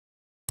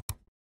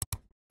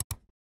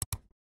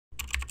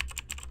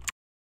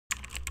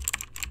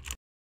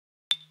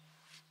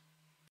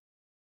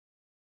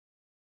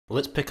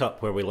Let's pick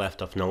up where we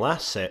left off in the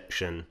last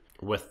section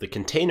with the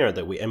container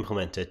that we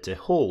implemented to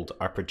hold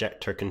our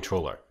projector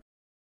controller.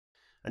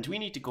 And we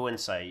need to go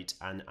inside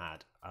and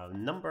add a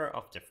number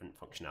of different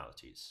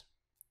functionalities.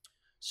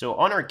 So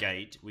on our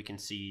guide, we can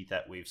see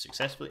that we've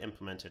successfully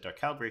implemented our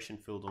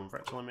calibration full dome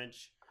virtual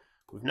image.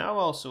 We've now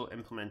also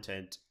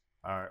implemented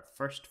our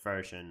first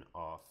version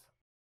of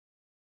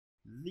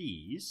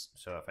these.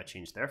 So if I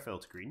change their fill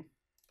to green,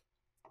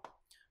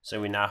 so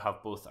we now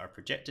have both our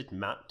projected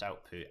mapped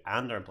output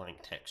and our blank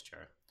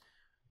texture.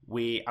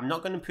 I'm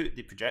not going to put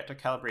the projector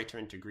calibrator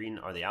into green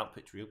or the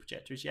output to real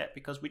projectors yet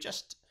because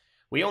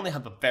we only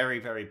have a very,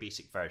 very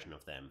basic version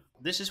of them.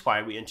 This is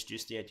why we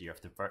introduced the idea of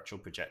the virtual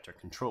projector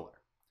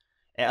controller.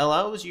 It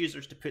allows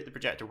users to put the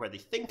projector where they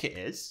think it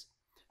is,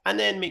 and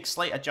then make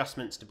slight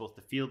adjustments to both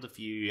the field of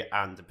view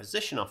and the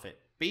position of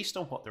it based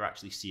on what they're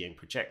actually seeing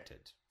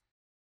projected.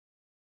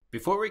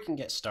 Before we can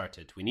get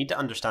started, we need to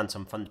understand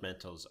some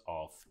fundamentals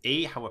of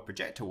A, how a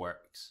projector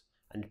works,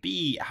 and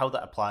B, how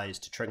that applies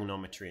to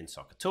trigonometry and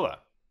SOHCAHTOA.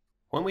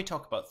 When we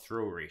talk about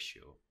throw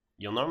ratio,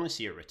 you'll normally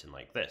see it written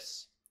like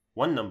this: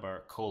 one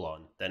number,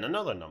 colon, then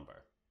another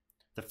number.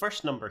 The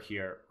first number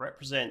here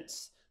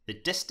represents the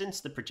distance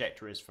the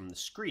projector is from the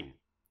screen.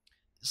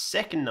 The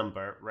second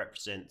number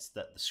represents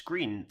that the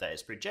screen that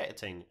is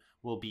projecting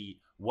will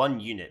be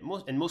 1 unit,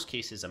 in most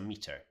cases a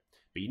meter.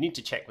 But you need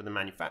to check with the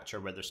manufacturer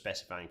whether they're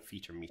specifying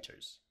feet or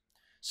meters.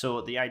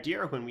 So the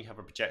idea when we have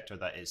a projector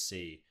that is,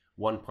 say,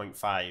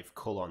 1.5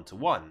 colon to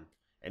 1,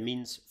 it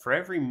means for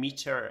every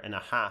meter and a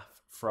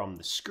half from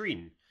the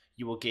screen,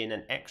 you will gain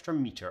an extra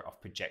meter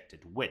of projected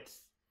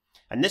width.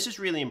 And this is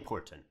really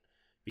important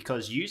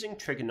because using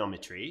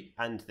trigonometry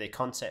and the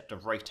concept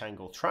of right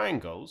angle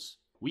triangles,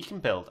 we can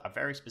build a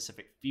very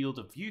specific field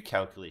of view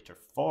calculator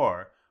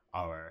for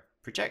our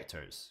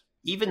projectors.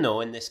 Even though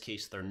in this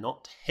case they're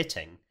not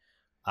hitting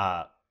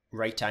a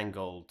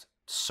right-angled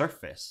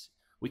surface,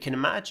 we can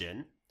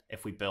imagine,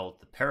 if we build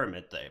the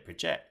pyramid that it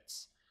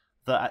projects,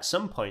 that at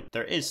some point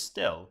there is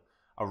still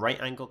a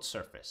right-angled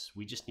surface.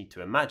 We just need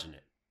to imagine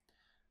it.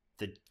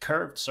 The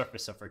curved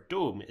surface of our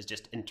dome is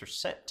just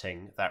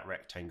intercepting that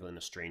rectangle in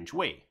a strange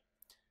way.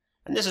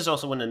 And this is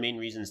also one of the main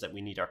reasons that we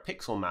need our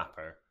pixel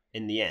mapper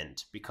in the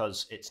end,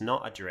 because it's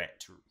not a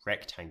direct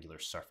rectangular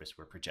surface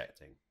we're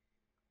projecting.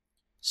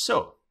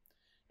 So,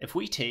 if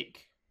we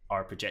take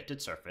our projected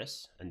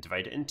surface and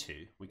divide it in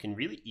two, we can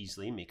really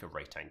easily make a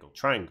right-angled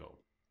triangle.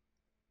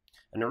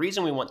 And the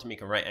reason we want to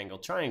make a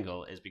right-angled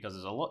triangle is because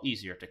it's a lot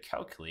easier to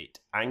calculate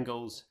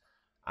angles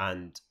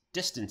and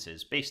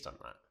distances based on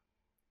that.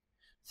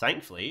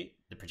 Thankfully,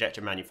 the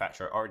projector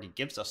manufacturer already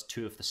gives us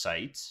two of the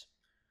sides,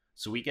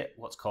 so we get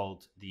what's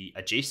called the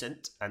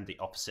adjacent and the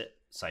opposite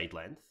side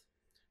length,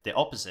 the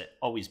opposite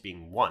always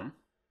being 1.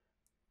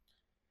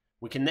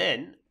 We can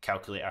then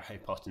calculate our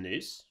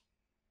hypotenuse.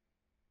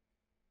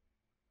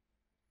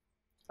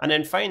 And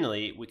then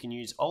finally, we can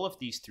use all of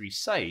these three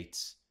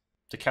sides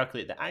to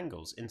calculate the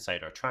angles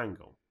inside our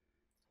triangle.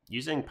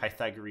 Using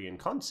Pythagorean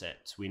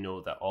concepts, we know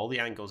that all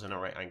the angles in a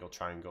right angle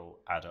triangle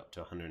add up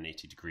to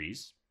 180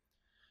 degrees.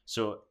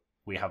 So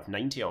we have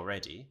 90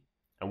 already,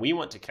 and we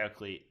want to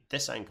calculate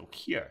this angle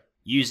here.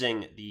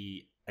 Using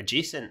the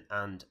adjacent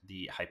and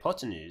the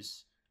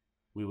hypotenuse,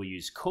 we will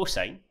use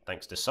cosine,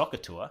 thanks to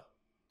SOHCAHTOA,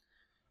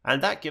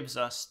 and that gives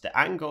us the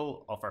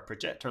angle of our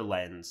projector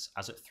lens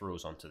as it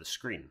throws onto the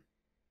screen.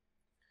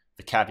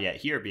 The caveat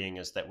here being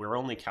is that we're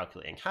only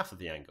calculating half of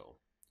the angle.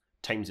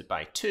 Times it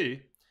by 2,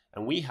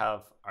 and we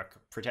have our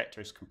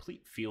projector's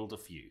complete field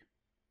of view.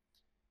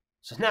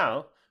 So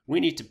now, we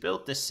need to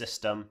build this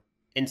system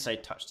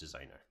inside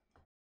Touchdesigner.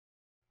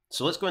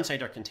 So let's go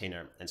inside our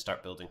container and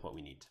start building what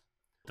we need.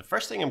 The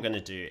first thing I'm going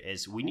to do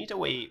is we need a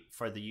way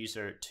for the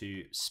user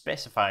to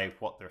specify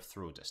what their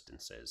throw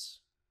distance is.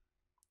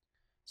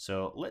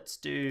 So let's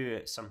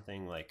do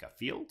something like a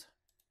field.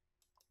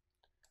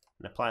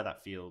 And apply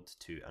that field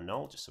to a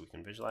null just so we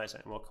can visualize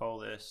it, and we'll call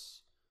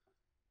this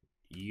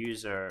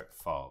user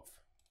fov.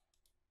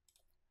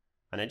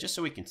 And then just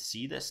so we can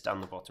see this down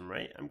the bottom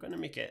right, I'm going to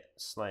make it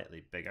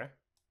slightly bigger.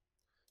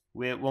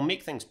 We'll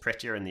make things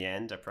prettier in the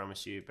end, I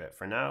promise you, but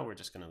for now we're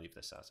just going to leave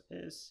this as it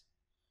is.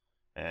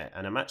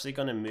 And I'm actually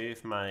going to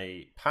move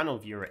my panel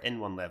viewer in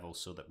one level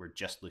so that we're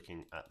just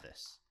looking at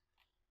this.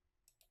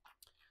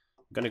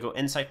 I'm going to go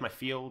inside my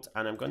field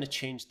and I'm going to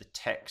change the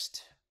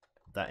text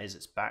that is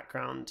its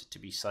background to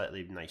be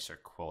slightly nicer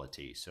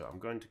quality. So I'm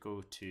going to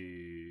go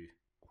to,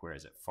 where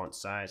is it, font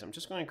size. I'm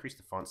just going to increase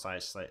the font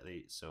size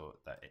slightly so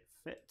that it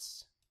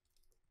fits.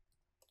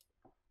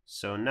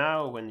 So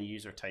now when the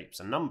user types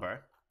a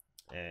number,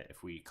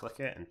 if we click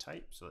it and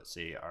type, so let's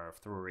say our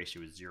throw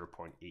ratio is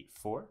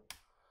 0.84,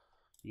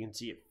 you can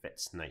see it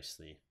fits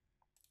nicely.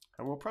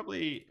 And we'll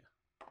probably,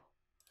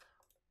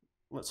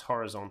 let's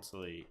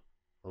horizontally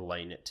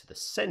align it to the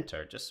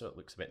center just so it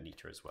looks a bit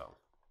neater as well.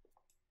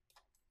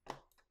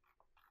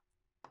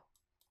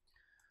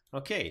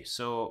 Okay,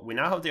 so we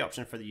now have the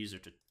option for the user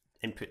to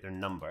input their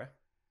number.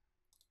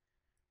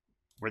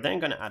 We're then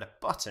going to add a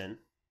button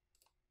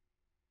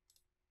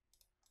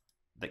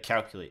that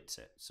calculates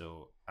it,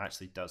 so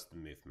actually does the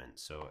movement.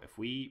 So if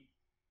we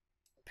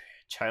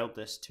child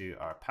this to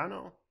our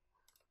panel,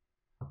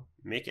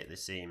 make it the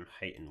same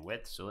height and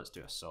width, so let's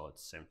do a solid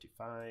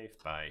 75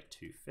 by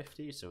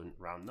 250, so in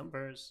round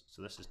numbers.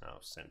 So this is now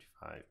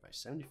 75 by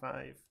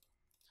 75,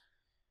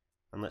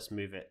 and let's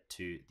move it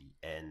to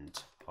the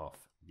end of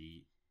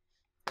the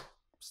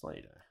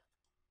slider.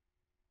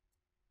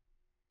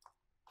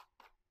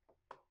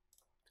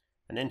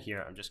 And in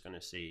here, I'm just going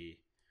to say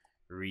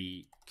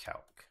recalc.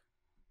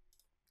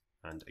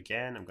 And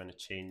again, I'm going to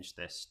change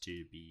this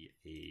to be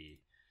a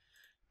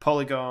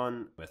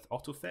polygon with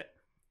autofit.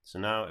 So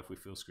now if we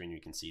full screen, we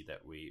can see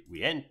that we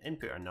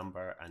input our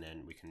number, and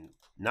then we can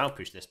now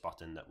push this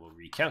button that will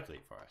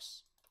recalculate for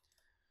us.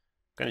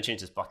 I'm going to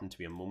change this button to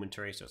be a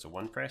momentary, so it's a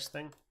one press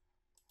thing.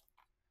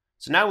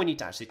 So now we need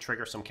to actually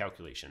trigger some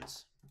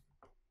calculations.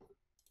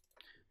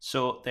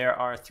 So there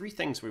are three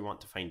things we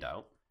want to find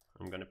out.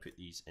 I'm going to put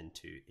these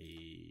into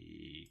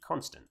a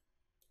constant.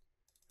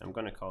 I'm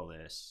going to call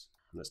this,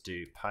 let's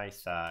do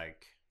Pythag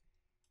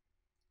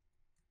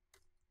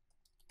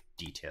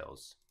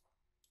details.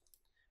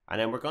 And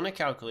then we're going to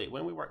calculate,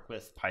 when we work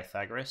with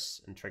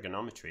Pythagoras and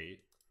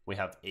trigonometry, we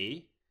have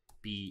A,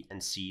 B,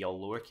 and C all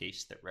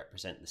lowercase that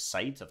represent the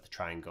sides of the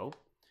triangle,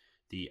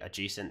 the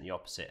adjacent, the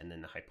opposite, and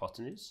then the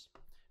hypotenuse.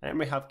 And then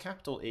we have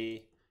capital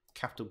A,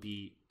 capital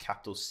B,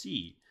 capital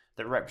C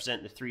that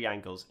represent the three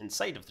angles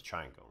inside of the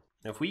triangle.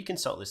 Now, if we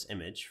consult this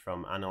image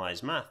from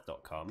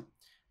analyzemath.com,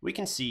 we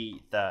can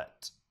see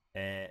that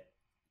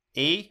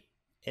A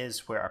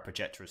is where our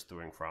projector is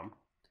throwing from,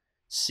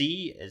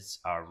 C is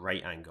our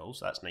right angle,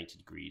 so that's 90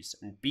 degrees,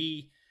 and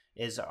B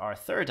is our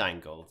third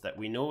angle that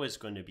we know is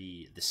going to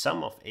be the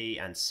sum of A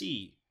and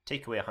C,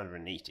 take away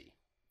 180.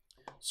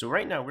 So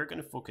right now we're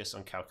going to focus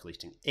on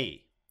calculating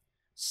A.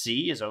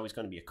 C is always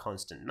going to be a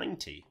constant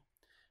 90,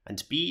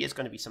 and B is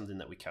going to be something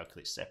that we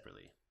calculate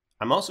separately.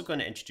 I'm also going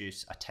to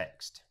introduce a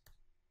text.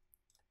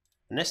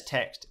 And this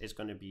text is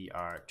going to be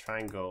our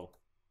triangle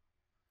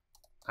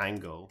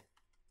angle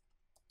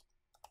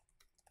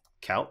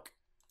calc.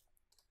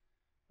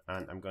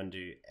 And I'm going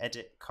to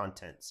edit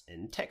contents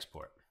in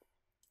textport.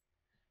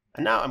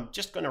 And now I'm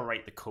just going to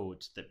write the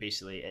code that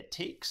basically it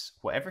takes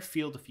whatever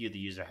field of view the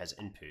user has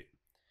input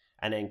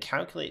and then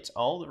calculates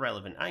all the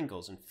relevant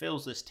angles and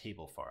fills this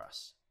table for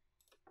us.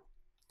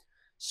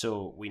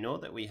 So we know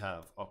that we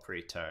have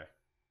operator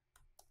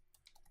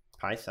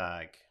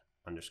Pythag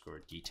underscore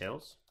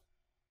details.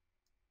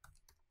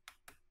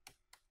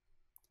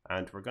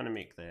 And we're going to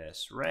make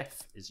this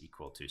ref is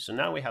equal to. So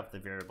now we have the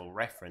variable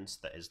reference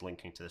that is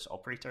linking to this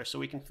operator, so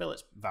we can fill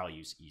its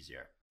values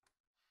easier.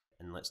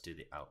 And let's do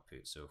the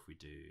output. So if we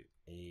do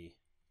A,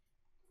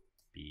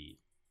 B,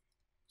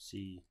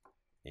 C,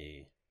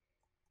 A,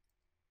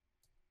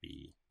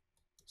 B,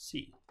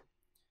 C.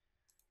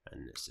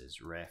 And this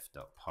is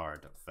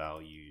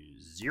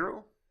ref.par.value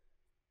 0,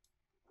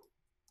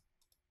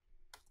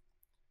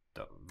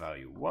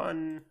 .value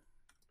 1,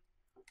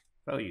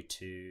 value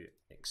 2,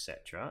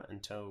 etc.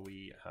 until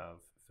we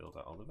have filled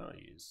out all the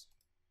values.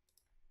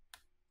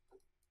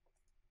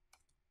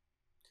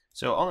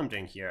 So all I'm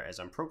doing here is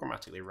I'm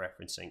programmatically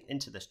referencing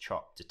into this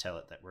chop to tell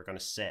it that we're going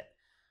to set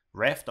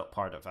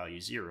ref.par.value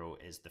 0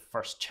 is the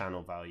first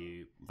channel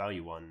value,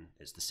 value 1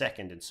 is the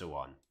second, and so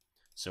on.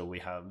 So we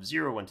have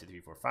 0, 1, 2, 3,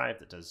 4, 5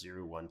 that does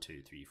 0, 1,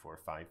 2, 3, 4,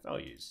 5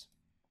 values.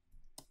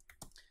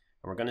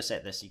 And we're going to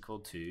set this equal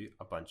to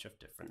a bunch of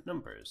different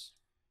numbers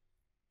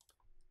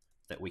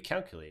that we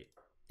calculate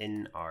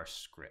in our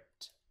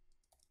script.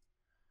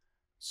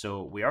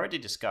 So we already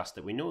discussed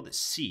that we know that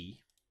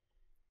C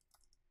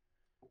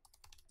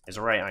is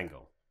a right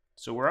angle.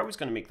 So we're always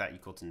going to make that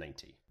equal to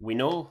 90. We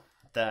know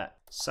that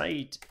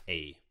side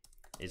A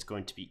is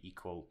going to be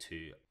equal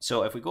to,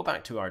 so if we go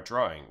back to our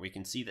drawing, we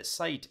can see that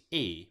side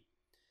A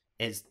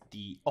is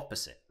the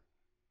opposite.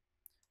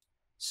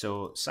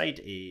 So side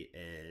A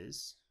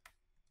is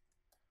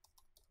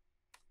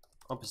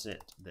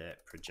opposite the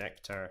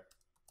projector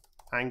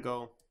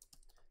angle.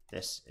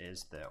 This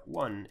is the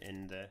 1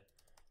 in the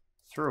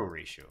throw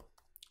ratio.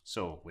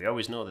 So we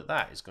always know that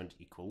that is going to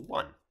equal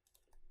 1.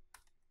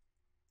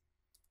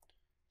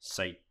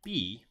 Side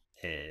B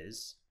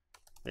is,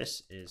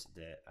 this is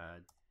the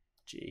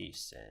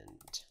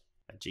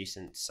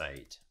adjacent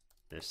side.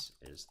 This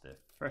is the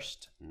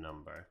first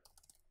number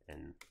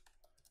in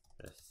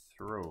the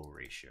throw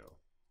ratio.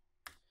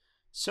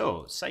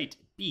 So side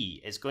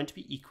B is going to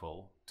be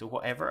equal to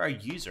whatever our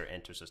user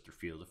enters as their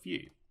field of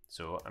view.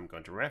 So I'm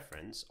going to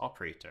reference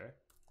operator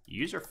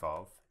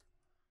user_fov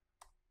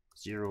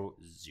 0,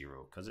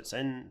 0, because it's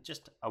in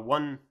just a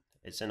one,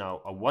 it's in a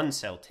one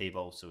cell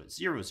table, so it's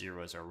 0,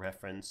 0 as our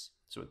reference,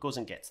 so it goes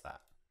and gets that.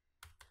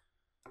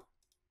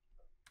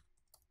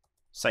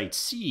 Side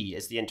C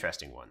is the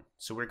interesting one.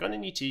 So we're going to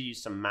need to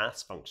use some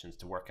maths functions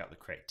to work out the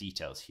correct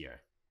details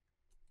here.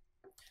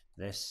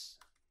 This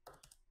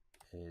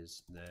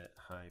is the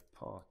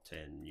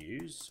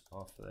hypotenuse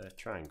of the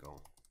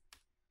triangle.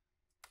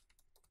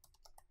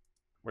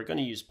 We're going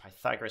to use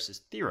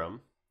Pythagoras'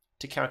 theorem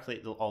to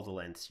calculate all the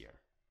lengths here.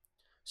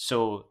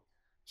 So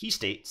he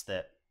states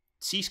that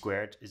c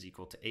squared is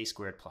equal to a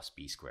squared plus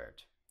b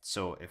squared.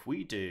 So if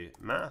we do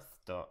math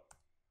dot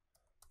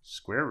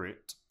square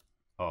root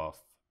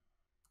of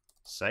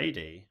side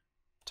a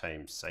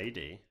times side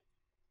a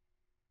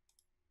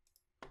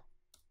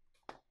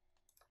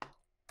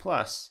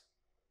plus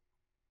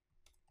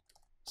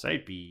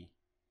side b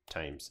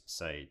times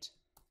side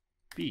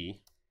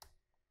b,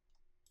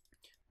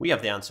 we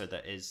have the answer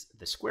that is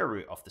the square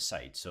root of the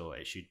side. So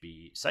it should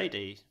be side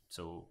a,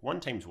 so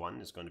 1 times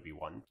 1 is going to be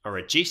 1, or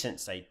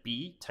adjacent side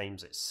b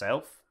times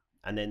itself,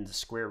 and then the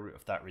square root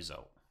of that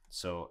result.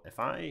 So if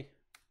I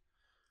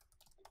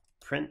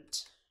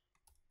print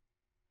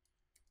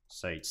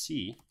side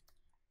c,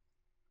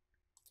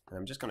 and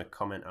I'm just going to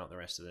comment out the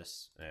rest of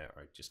this,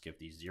 or just give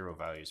these 0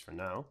 values for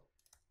now,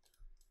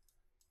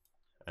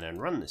 and then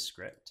run this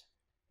script,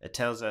 it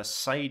tells us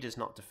side is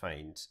not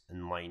defined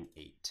in line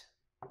 8.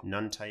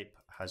 None type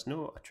has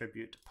no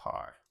attribute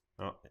par.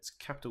 Oh, it's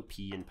capital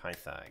P in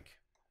Pythag.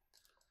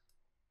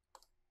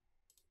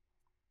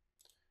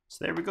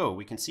 So there we go.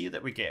 We can see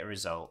that we get a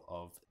result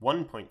of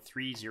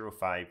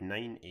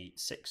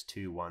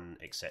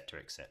 1.3059861, etc.,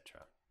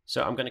 etc.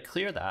 So I'm going to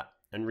clear that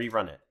and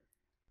rerun it.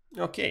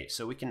 Okay,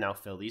 so we can now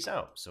fill these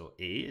out. So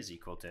A is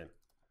equal to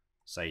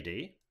side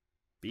A,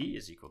 B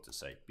is equal to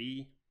side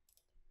B,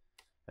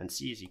 and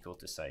C is equal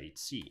to side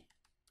C.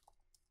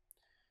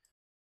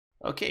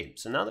 Okay,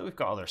 so now that we've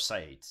got all our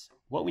sides,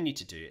 what we need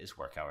to do is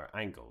work out our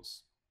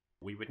angles.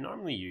 We would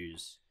normally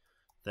use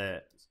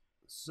the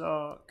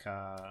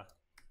SOHCAHTOA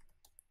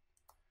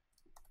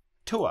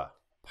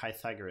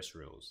Pythagoras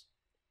rules.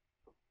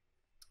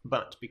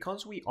 But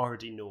because we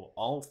already know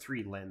all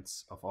 3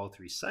 lengths of all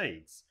 3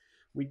 sides,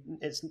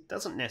 it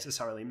doesn't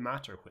necessarily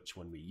matter which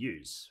one we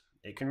use.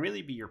 It can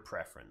really be your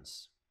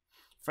preference.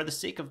 For the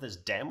sake of this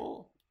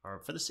demo, or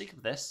for the sake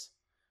of this,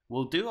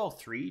 we'll do all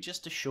 3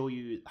 just to show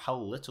you how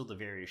little the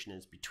variation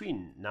is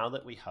between now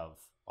that we have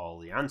all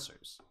the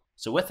answers.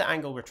 So with the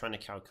angle we're trying to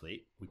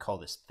calculate, we call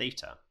this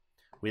theta.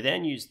 We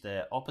then use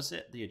the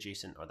opposite, the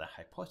adjacent, or the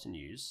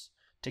hypotenuse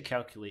to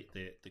calculate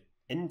the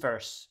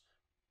inverse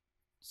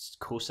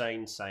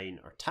cosine,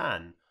 sine, or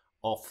tan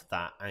of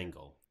that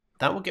angle.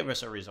 That will give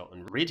us a result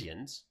in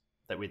radians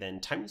that we then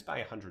times by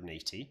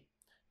 180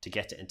 to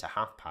get it into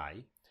half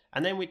pi,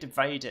 and then we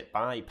divide it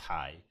by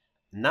pi,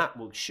 and that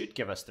should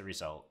give us the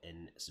result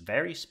in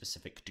very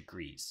specific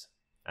degrees.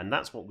 And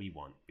that's what we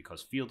want,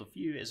 because field of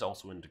view is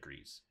also in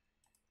degrees.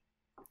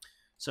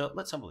 So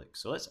let's have a look.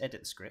 So let's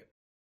edit the script.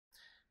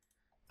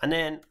 And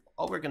then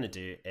all we're going to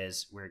do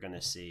is we're going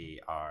to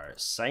say our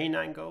sine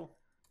angle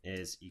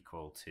is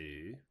equal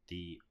to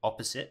the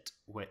opposite,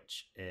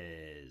 which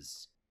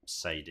is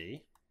side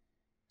A.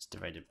 It's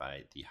divided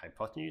by the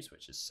hypotenuse,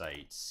 which is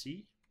side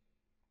C.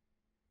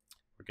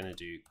 We're going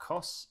to do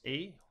cos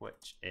A,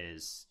 which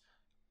is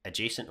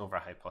adjacent over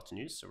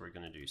hypotenuse, so we're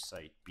going to do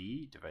side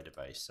B divided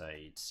by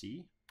side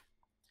C.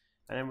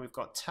 And then we've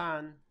got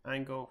tan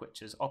angle,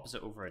 which is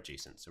opposite over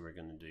adjacent, so we're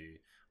going to do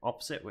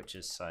opposite, which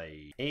is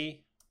side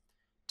A,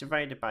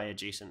 divided by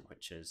adjacent,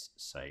 which is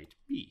side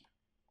B.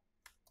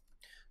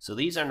 So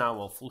these are now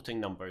all floating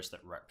numbers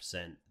that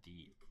represent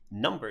the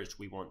numbers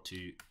we want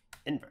to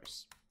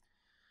inverse.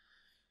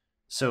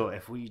 So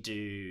if we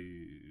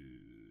do,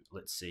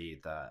 let's say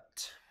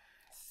that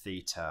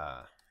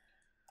theta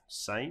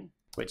sine,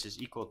 which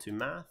is equal to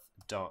math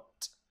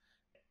dot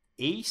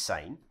a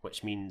sine,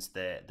 which means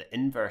the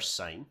inverse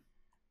sine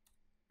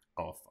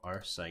of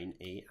our sine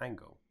A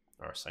angle,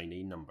 or sine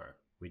A number.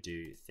 We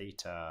do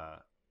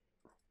theta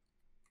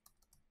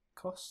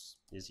cos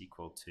is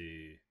equal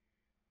to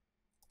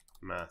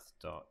math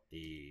dot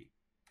a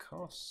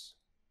cos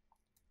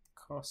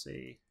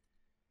A,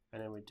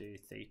 and then we do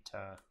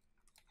theta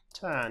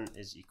tan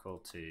is equal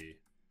to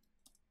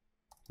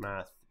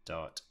math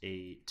dot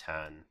a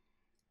tan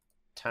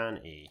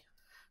A.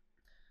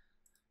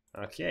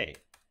 Okay,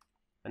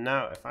 and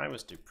now if I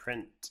was to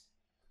print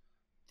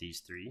these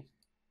 3,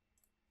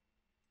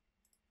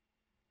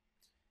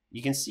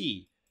 you can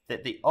see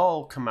that they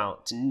all come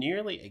out to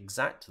nearly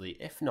exactly,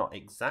 if not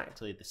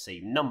exactly, the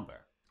same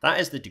number. That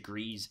is the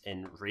degrees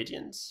in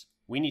radians.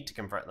 We need to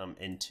convert them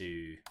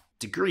into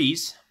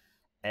degrees,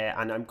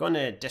 and I'm going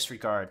to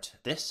disregard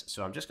this,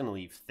 so I'm just going to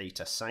leave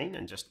theta sine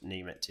and just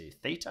name it to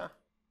theta.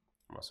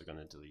 I'm also going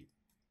to delete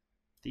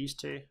these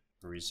 2.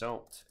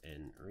 Result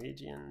in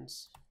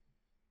radians,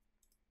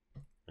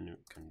 and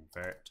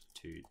convert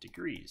to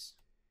degrees.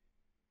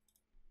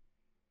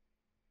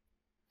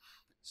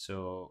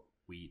 So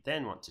we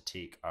then want to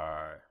take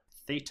our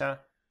theta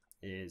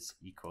is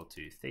equal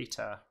to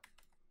theta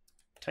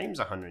times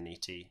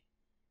 180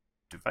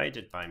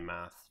 divided by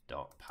math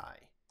dot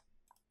pi.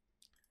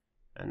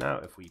 And now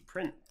if we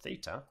print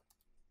theta,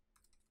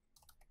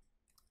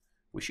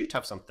 we should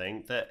have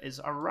something that is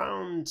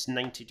around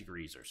 90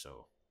 degrees or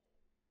so.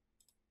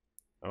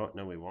 Oh,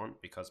 no, we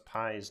won't, because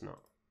pi is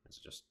not, it's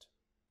just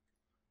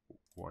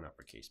 1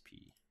 uppercase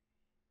p.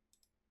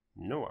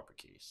 No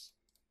uppercase.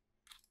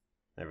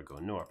 There we go,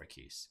 no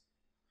uppercase.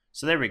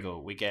 So there we go,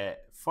 we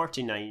get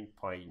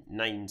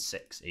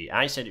 49.968.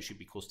 I said it should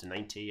be close to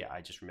 90,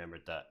 I just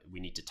remembered that we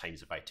need to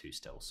times it by 2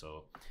 still,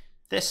 so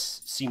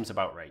this seems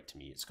about right to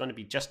me. It's going to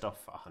be just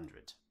off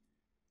 100,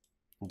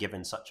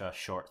 given such a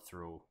short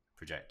throw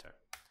projector.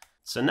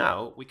 So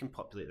now we can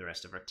populate the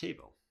rest of our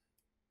table.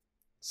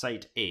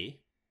 Side A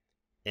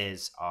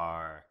is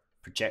our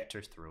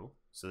projector throw,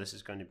 so this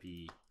is going to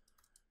be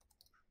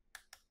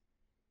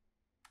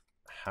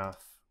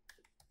half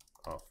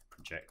of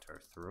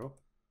projector throw,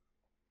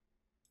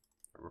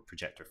 or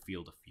projector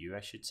field of view,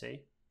 I should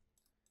say.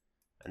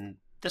 And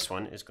this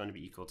one is going to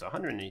be equal to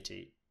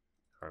 180,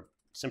 or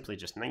simply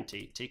just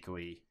 90, take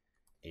away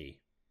A.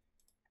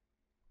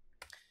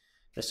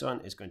 This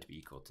one is going to be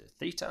equal to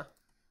theta.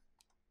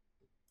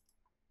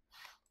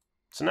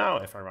 So now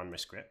if I run my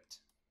script,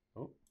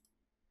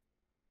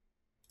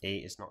 A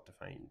is not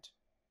defined.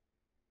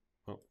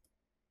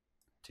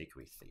 Take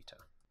away theta.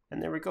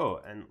 And there we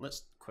go. And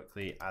let's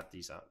quickly add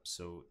these up.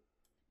 So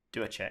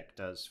do a check.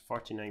 Does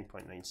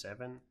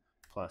 49.97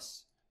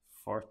 plus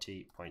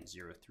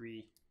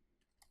 40.03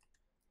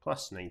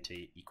 plus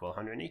 90 equal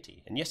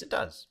 180? And yes, it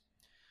does.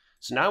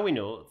 So now we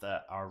know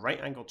that our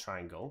right angled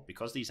triangle,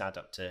 because these add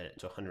up to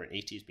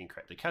 180, is being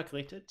correctly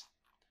calculated.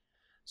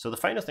 So the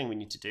final thing we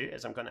need to do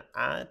is I'm going to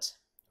add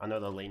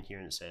another line here,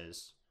 and it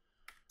says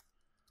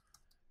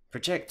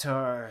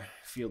projector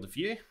field of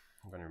view.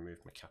 I'm going to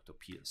remove my capital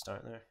P at the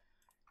start there.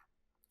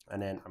 And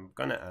then I'm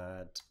going to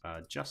add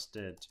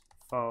adjusted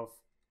fov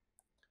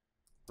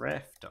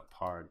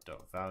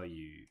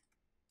ref.par.value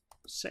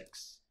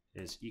 6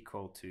 is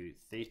equal to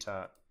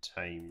theta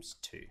times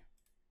 2.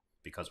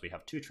 Because we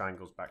have two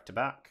triangles back to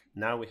back,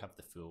 now we have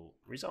the full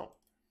result.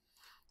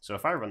 So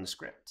if I run the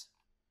script,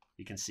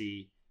 you can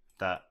see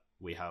that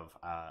we have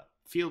a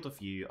field of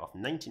view of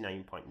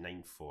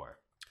 99.94.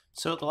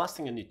 So the last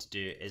thing I need to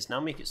do is now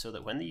make it so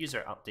that when the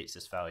user updates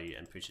this value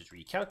and pushes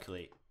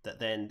recalculate, that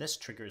then this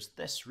triggers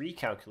this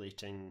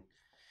recalculating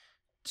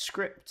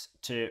script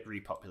to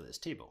repopulate this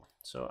table.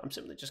 So I'm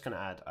simply just going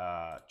to add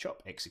a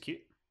chop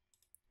execute,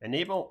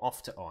 enable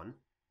off to on,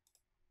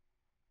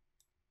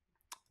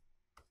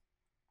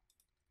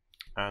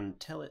 and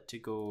tell it to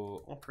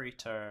go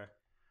operator,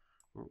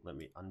 let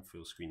me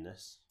unfull screen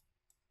this,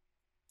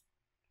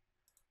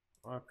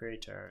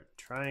 operator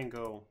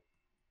triangle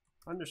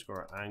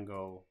underscore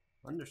angle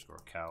underscore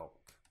calc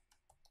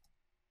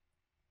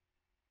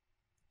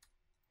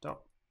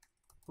dot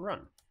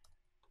run.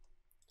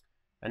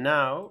 And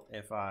now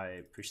if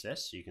I push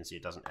this, you can see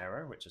it doesn't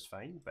error, which is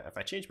fine. But if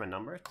I change my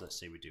number, let's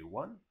say we do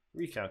 1,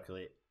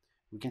 recalculate,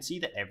 we can see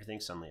that everything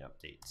suddenly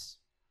updates.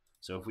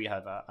 So if we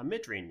have a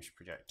mid-range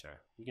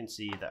projector, you can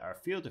see that our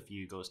field of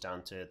view goes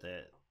down to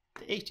the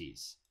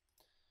 80s.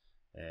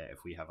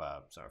 If we have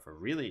a sort of a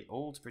really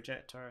old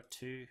projector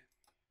too,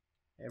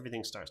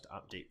 everything starts to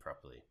update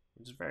properly,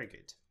 which is very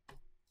good.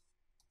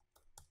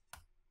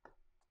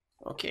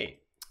 Okay,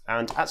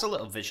 and as a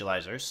little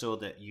visualizer so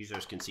that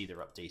users can see they're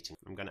updating,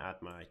 I'm going to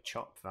add my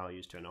chop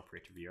values to an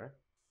operator viewer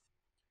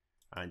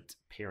and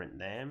parent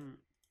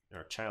them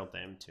or child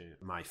them to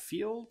my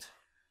field.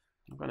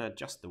 I'm going to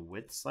adjust the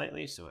width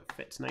slightly so it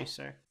fits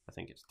nicer. I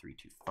think it's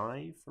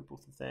 325 for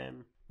both of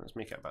them. Let's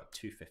make it about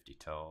 250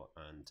 tall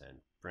and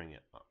then bring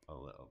it up a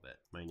little bit.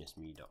 Minus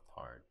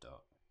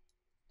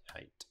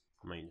me.par.height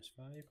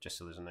 -5, just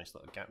so there's a nice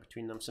little gap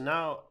between them. So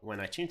now when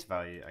I change the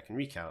value, I can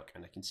recalc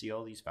and I can see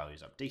all these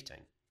values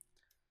updating.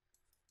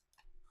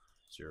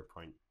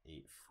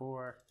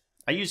 0.84.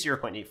 I use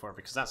 0.84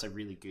 because that's a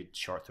really good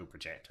short throw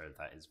projector.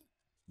 That is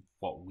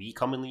what we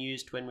commonly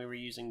used when we were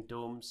using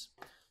domes.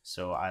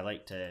 So I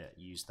like to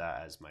use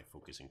that as my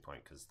focusing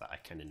point because I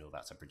kind of know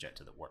that's a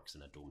projector that works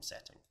in a dome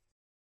setting.